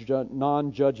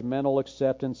non-judgmental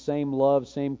acceptance, same love,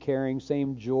 same caring,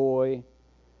 same joy,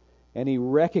 and he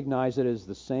recognized it as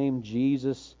the same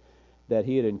Jesus that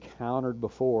he had encountered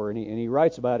before, and he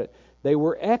writes about it. They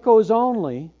were echoes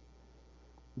only,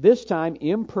 this time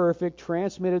imperfect,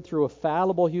 transmitted through a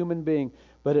fallible human being,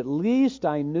 but at least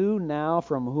I knew now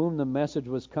from whom the message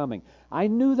was coming. I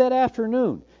knew that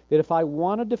afternoon that if I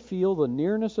wanted to feel the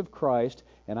nearness of Christ,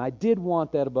 and I did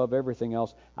want that above everything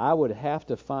else, I would have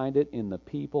to find it in the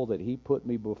people that He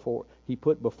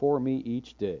put before me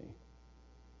each day.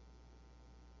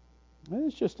 And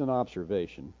it's just an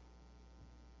observation.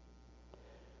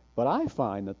 But I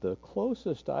find that the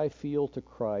closest I feel to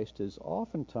Christ is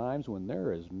oftentimes when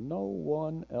there is no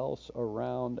one else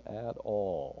around at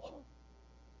all.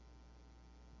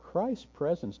 Christ's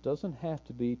presence doesn't have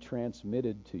to be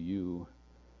transmitted to you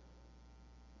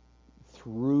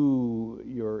through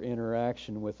your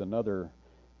interaction with another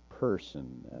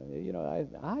person.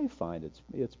 I find it's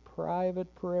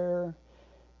private prayer.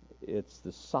 It's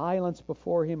the silence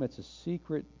before Him. It's a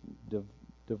secret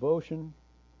devotion.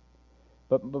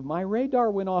 But my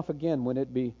radar went off again when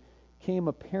it became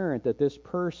apparent that this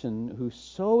person who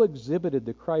so exhibited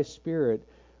the Christ Spirit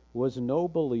was no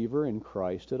believer in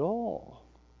Christ at all.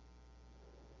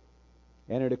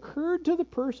 And it occurred to the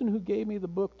person who gave me the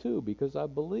book too, because I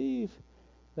believe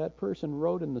that person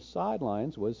wrote in the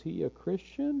sidelines, was he a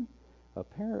Christian?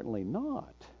 Apparently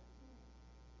not.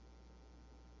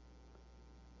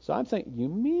 So I'm thinking, you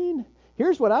mean,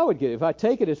 here's what I would get if I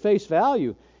take it at face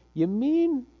value. You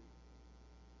mean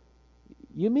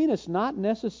it's not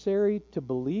necessary to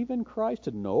believe in Christ,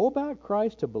 to know about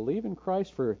Christ, to believe in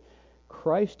Christ, for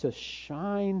Christ to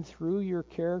shine through your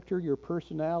character, your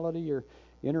personality, your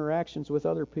interactions with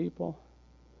other people?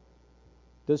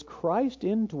 Does Christ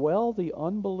indwell the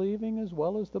unbelieving as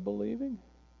well as the believing?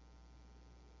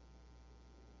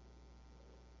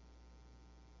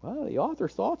 Well, the author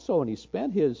thought so, and he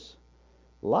spent his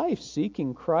life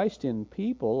seeking Christ in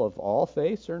people of all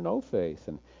faiths or no faith.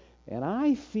 And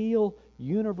I feel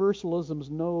universalism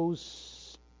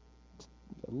knows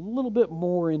a little bit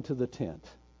more into the tent.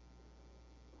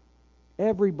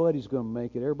 Everybody's going to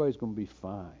make it. Everybody's going to be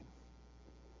fine.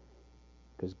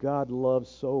 Because God loves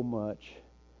so much.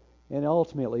 And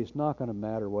ultimately, it's not going to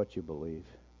matter what you believe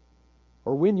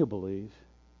or when you believe.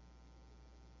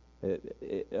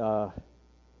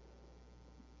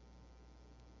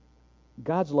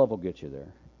 God's love will get you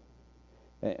there.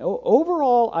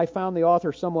 Overall, I found the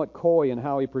author somewhat coy in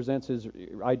how he presents his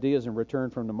ideas in Return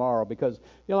from Tomorrow because,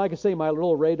 like I say, my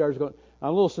little radar's going, I'm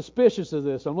a little suspicious of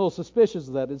this, I'm a little suspicious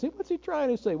of that. What's he trying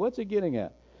to say? What's he getting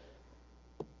at?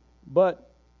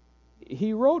 But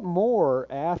he wrote more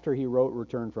after he wrote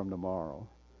Return from Tomorrow,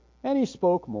 and he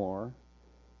spoke more.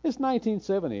 It's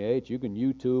 1978. You can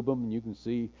YouTube him, and you can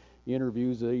see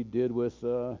interviews that he did with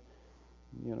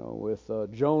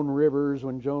Joan Rivers,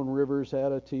 when Joan Rivers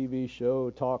had a TV show,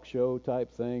 talk show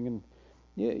type thing, and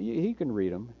he can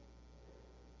read them.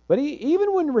 But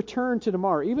even when Return to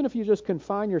Tomorrow, even if you just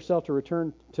confine yourself to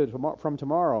Return from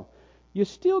Tomorrow, you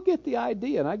still get the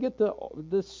idea, and I get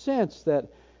the sense that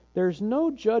there's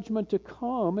no judgment to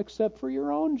come except for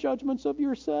your own judgments of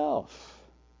yourself.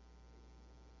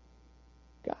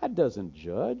 God doesn't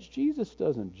judge. Jesus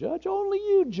doesn't judge. Only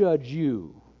you judge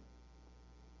you.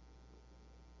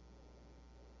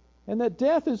 And that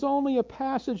death is only a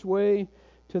passageway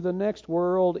to the next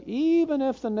world. Even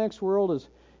if the next world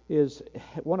is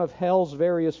one of hell's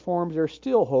various forms, there's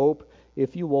still hope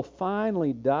if you will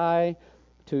finally die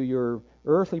to your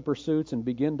earthly pursuits and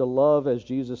begin to love as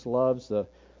Jesus loves.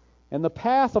 And the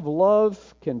path of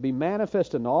love can be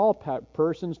manifest in all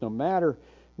persons, no matter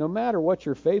what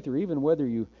your faith or even whether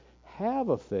you have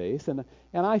a faith. And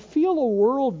I feel a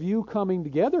worldview coming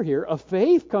together here, a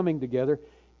faith coming together.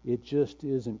 It just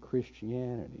isn't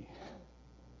Christianity.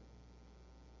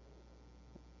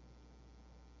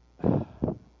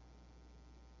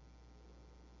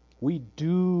 We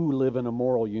do live in a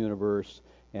moral universe,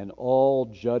 and all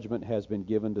judgment has been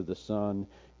given to the Son,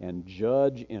 and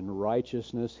judge in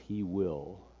righteousness He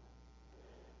will.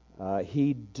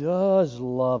 He does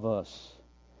love us.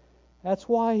 That's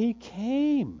why He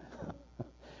came,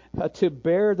 to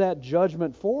bear that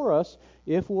judgment for us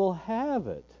if we'll have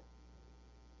it.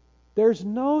 There's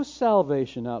no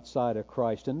salvation outside of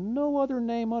Christ, and no other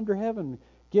name under heaven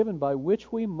given by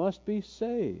which we must be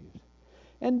saved.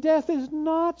 And death is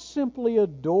not simply a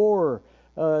door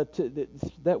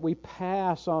that we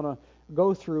pass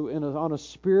go through on a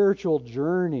spiritual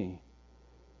journey.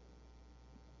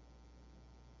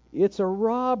 It's a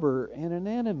robber and an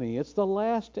enemy. It's the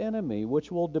last enemy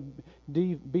which will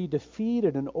be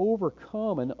defeated and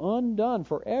overcome and undone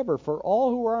forever for all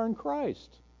who are in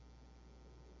Christ.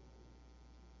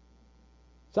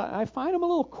 So I find him a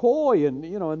little coy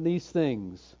in these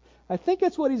things. I think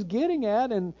that's what he's getting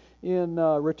at in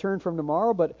Return from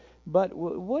Tomorrow. But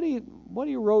what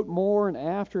he wrote more and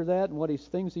after that, and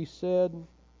things he said,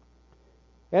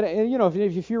 and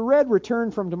if you read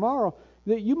Return from Tomorrow,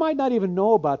 you might not even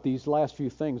know about these last few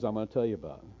things I'm going to tell you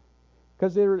about,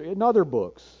 because they're in other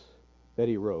books that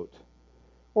he wrote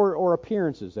or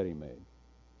appearances that he made.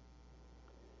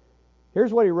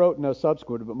 Here's what he wrote in a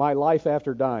subsequent, My Life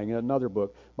After Dying, in another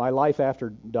book, My Life After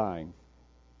Dying.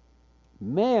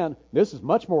 Man, this is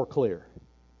much more clear.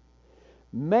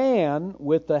 Man,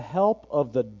 with the help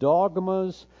of the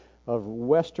dogmas of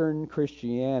Western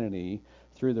Christianity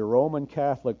through the Roman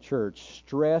Catholic Church,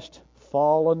 stressed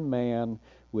fallen man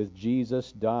with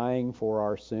Jesus dying for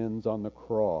our sins on the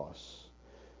cross.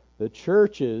 The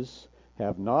churches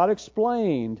have not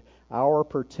explained our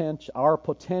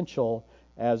potential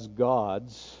as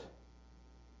gods,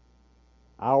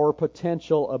 our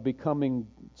potential of becoming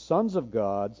sons of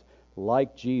gods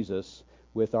like Jesus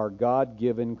with our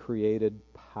God-given created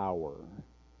power.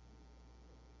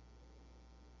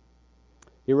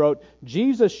 He wrote,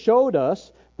 Jesus showed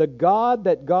us the God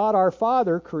that God our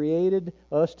Father created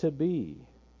us to be.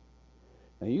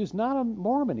 Now, he's not a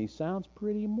Mormon. He sounds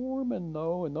pretty Mormon,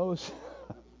 though, in those.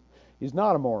 He's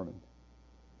not a Mormon.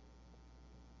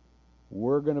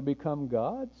 We're going to become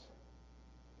gods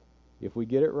if we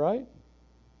get it right.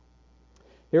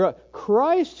 Here,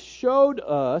 Christ showed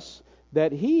us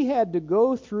that He had to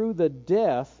go through the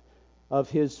death of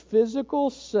His physical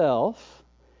self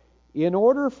in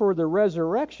order for the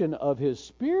resurrection of His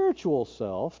spiritual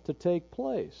self to take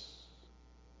place.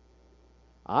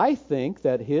 I think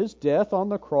that His death on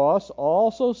the cross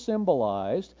also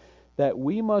symbolized that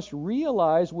we must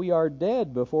realize we are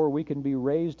dead before we can be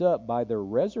raised up by the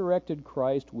resurrected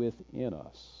Christ within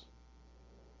us.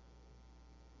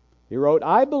 He wrote,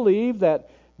 I believe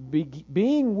that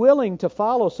being willing to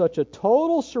follow such a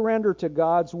total surrender to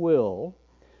God's will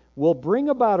will bring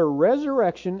about a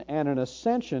resurrection and an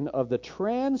ascension of the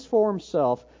transformed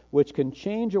self which can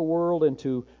change a world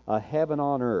into a heaven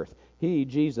on earth. He,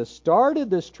 Jesus, started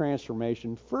this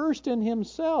transformation first in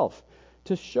himself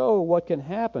to show what can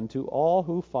happen to all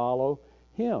who follow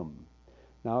him.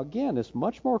 Now again, it's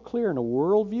much more clear, and a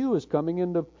worldview is coming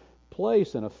into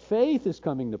place, and a faith is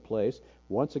coming into place.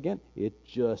 Once again, it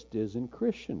just isn't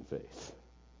Christian faith.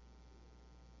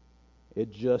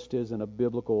 It just isn't a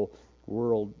biblical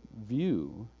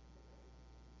worldview.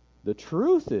 The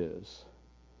truth is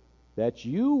that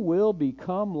you will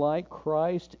become like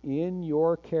Christ in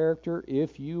your character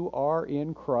if you are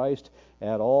in Christ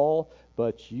at all,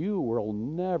 but you will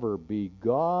never be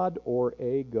God or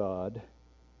a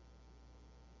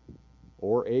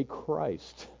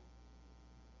Christ.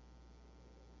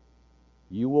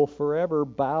 You will forever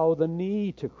bow the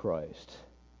knee to Christ,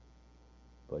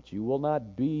 but you will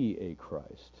not be a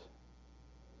Christ.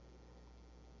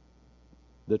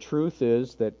 The truth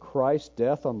is that Christ's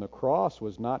death on the cross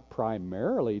was not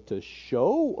primarily to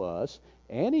show us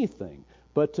anything,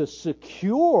 but to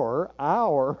secure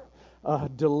our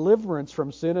deliverance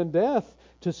from sin and death,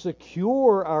 to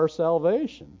secure our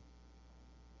salvation.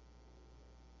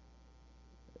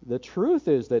 The truth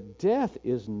is that death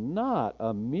is not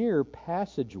a mere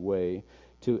passageway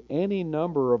to any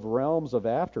number of realms of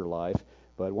afterlife,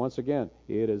 but once again,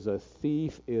 it is a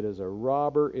thief, it is a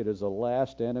robber, it is a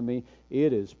last enemy,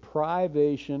 it is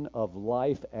privation of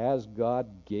life as God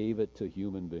gave it to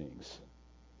human beings.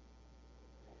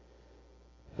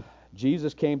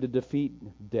 Jesus came to defeat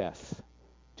death,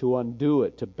 to undo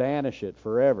it, to banish it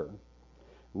forever.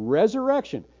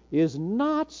 Resurrection is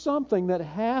not something that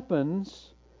happens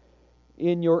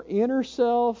in your inner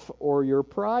self or your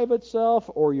private self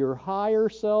or your higher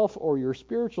self or your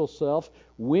spiritual self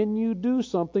when you do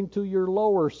something to your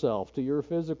lower self, to your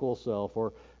physical self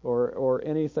or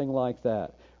anything like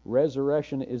that.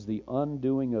 Resurrection is the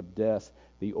undoing of death.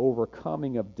 The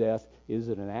overcoming of death is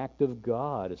an act of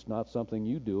God. It's not something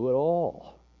you do at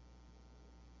all.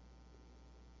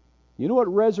 You know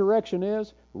what resurrection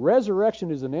is?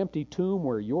 Resurrection is an empty tomb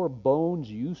where your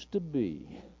bones used to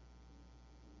be,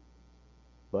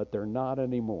 but they're not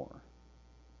anymore.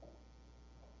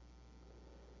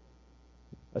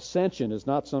 Ascension is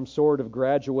not some sort of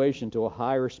graduation to a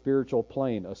higher spiritual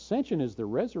plane. Ascension is the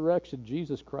resurrection of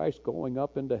Jesus Christ going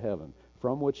up into heaven,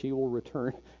 from which he will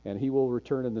return, and he will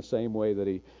return in the same way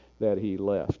that he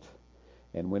left.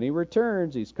 And when he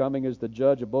returns, he's coming as the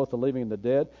judge of both the living and the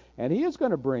dead, and he is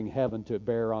going to bring heaven to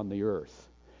bear on the earth.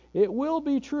 It will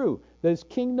be true that his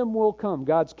kingdom will come,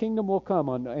 God's kingdom will come,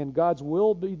 and God's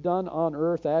will be done on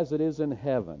earth as it is in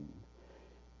heaven.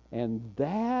 And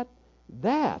that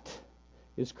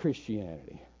is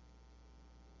Christianity.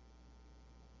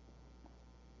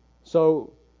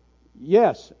 So,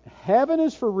 yes, heaven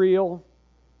is for real,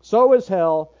 so is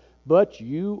hell, but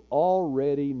you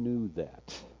already knew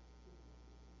that.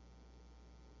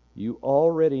 You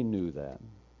already knew that.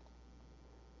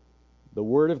 The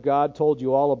Word of God told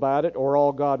you all about it, or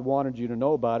all God wanted you to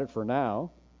know about it for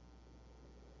now.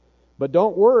 But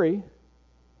don't worry.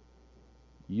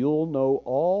 You'll know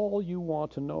all you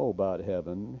want to know about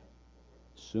heaven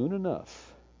soon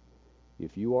enough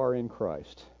if you are in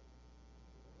Christ.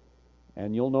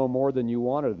 And you'll know more than you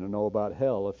wanted to know about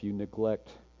hell if you neglect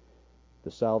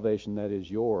the salvation that is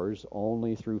yours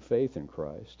only through faith in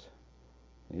Christ.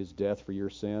 His death for your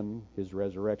sin, his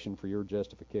resurrection for your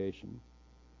justification.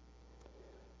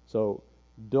 So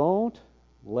don't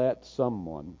let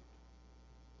someone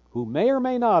who may or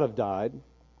may not have died,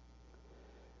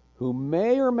 who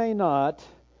may or may not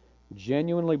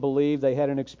genuinely believe they had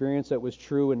an experience that was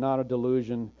true and not a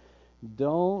delusion,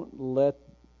 don't let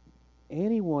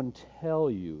anyone tell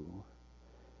you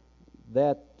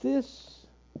that this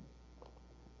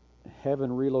heaven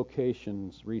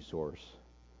relocations resource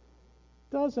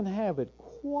doesn't have it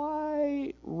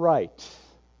quite right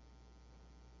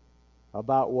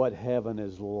about what heaven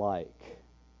is like,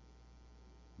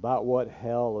 about what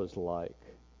hell is like,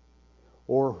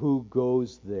 or who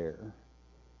goes there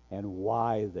and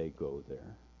why they go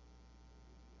there.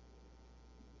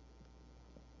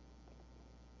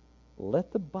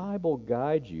 Let the Bible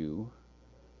guide you.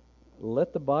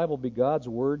 Let the Bible be God's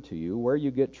word to you, where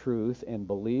you get truth, and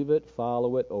believe it,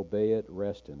 follow it, obey it,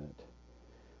 rest in it.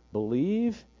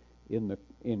 Believe in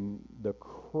the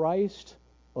Christ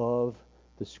of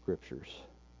the Scriptures.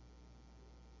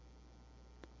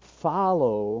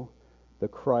 Follow the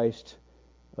Christ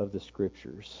of the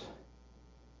Scriptures.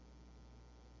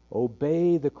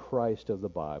 Obey the Christ of the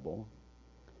Bible.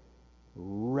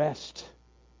 Rest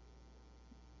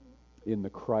in the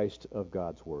Christ of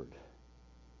God's Word.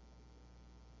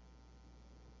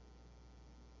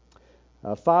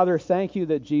 Father, thank you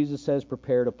that Jesus has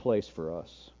prepared a place for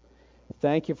us.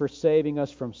 Thank you for saving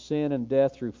us from sin and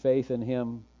death through faith in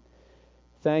Him.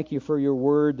 Thank you for your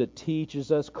word that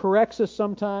teaches us, corrects us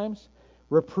sometimes,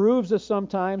 reproves us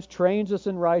sometimes, trains us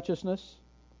in righteousness.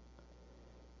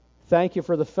 Thank you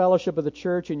for the fellowship of the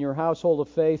church and your household of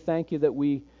faith. Thank you that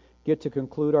we get to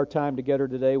conclude our time together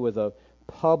today with a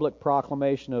public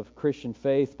proclamation of Christian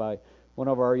faith by one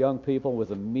of our young people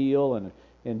with a meal and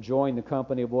enjoying the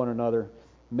company of one another.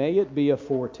 May it be a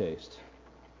foretaste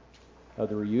of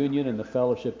the reunion and the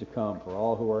fellowship to come for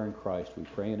all who are in Christ. We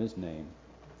pray in His name.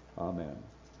 Amen.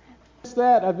 It's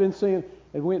that I've been saying.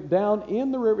 It went down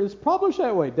in the river. It's published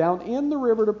that way, down in the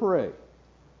river to pray.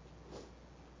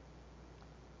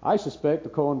 I suspect the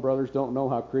Cohen brothers don't know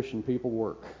how Christian people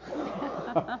work.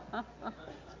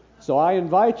 So I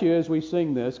invite you as we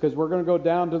sing this, because we're going to go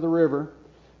down to the river,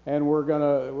 and we're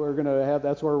gonna have,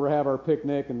 that's where we'll have our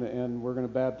picnic, and we're going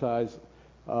to baptize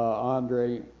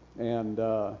Andre, and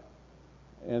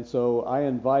so I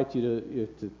invite you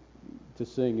to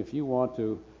sing if you want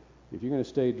to. If you're going to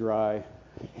stay dry,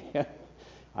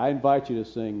 I invite you to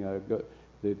sing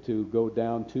to go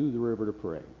down to the river to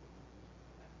pray.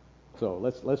 So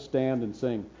let's stand and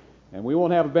sing. And we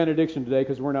won't have a benediction today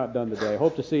because we're not done today.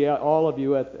 Hope to see all of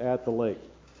you at the lake.